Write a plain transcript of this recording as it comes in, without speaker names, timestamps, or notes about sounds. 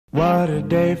What a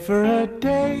day for a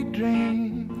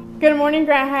daydream. Good morning,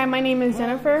 Grant High. My name is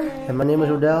Jennifer. And my name is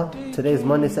Rodell. Today is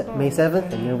Monday, May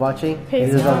 7th, and you're watching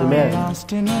Pacers on Demand.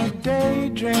 Lost in a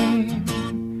daydream,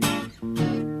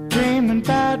 dreaming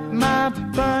about my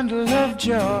bundle of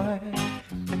joy.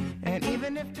 And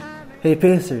even if time... Hey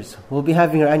Pacers, we'll be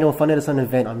having our annual Fun Edison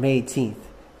event on May 18th.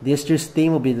 This year's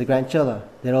theme will be the Grand Chilla.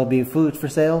 There will be food for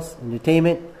sales,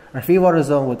 entertainment, our free water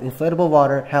zone with inflatable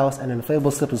water house and an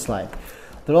inflatable slip and slide.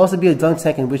 There will also be a dunk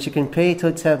tank in which you can pay to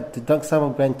attempt to dunk some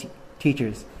of Grand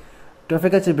teachers. Don't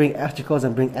forget to bring extra clothes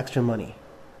and bring extra money.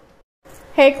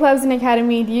 Hey clubs and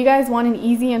academy, do you guys want an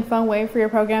easy and fun way for your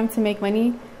program to make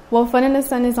money? Well, Fun in the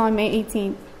Sun is on May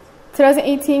 18th.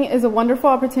 2018 is a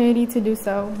wonderful opportunity to do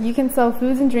so. You can sell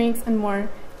foods and drinks and more.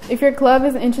 If your club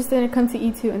is interested, come to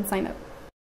E2 and sign up.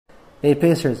 Hey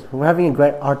Pacers, we're having a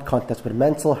great art contest with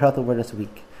Mental Health Awareness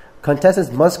Week. Contestants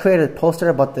must create a poster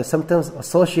about the symptoms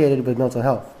associated with mental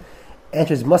health.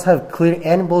 Entries must have clear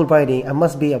and bold writing and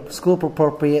must be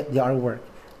school-appropriate artwork.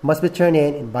 Must be turned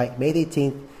in by May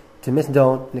 18th to Miss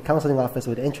Doan in the counseling office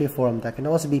with an entry form that can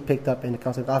also be picked up in the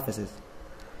counseling offices.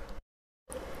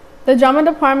 The drama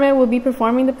department will be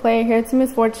performing the play Here to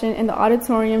Misfortune in the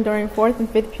auditorium during 4th and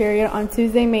 5th period on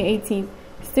Tuesday, May 18th.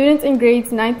 Students in grades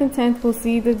 9th and 10th will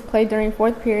see the play during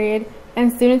 4th period,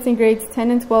 and students in grades 10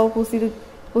 and 12 will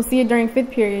see it during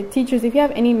 5th period. Teachers, if you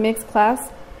have any mixed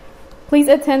class, please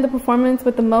attend the performance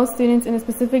with the most students in a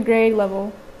specific grade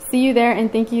level. See you there, and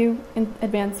thank you in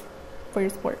advance for your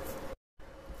support.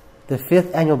 The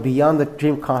 5th annual Beyond the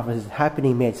Dream Conference is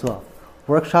happening May 12th.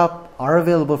 Workshops are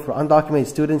available for undocumented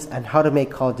students and how to make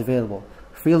college available.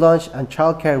 Free lunch and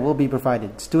childcare will be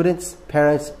provided. Students,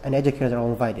 parents, and educators are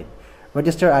all invited.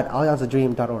 Register at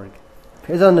allianceofdream.org.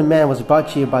 Pacers on Demand was brought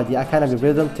to you by the Academy of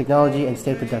Rhythm, Technology, and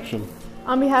State Production.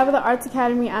 On behalf of the Arts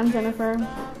Academy, I'm Jennifer.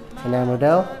 And I'm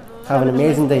Rodell. Have an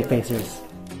amazing day, Pacers.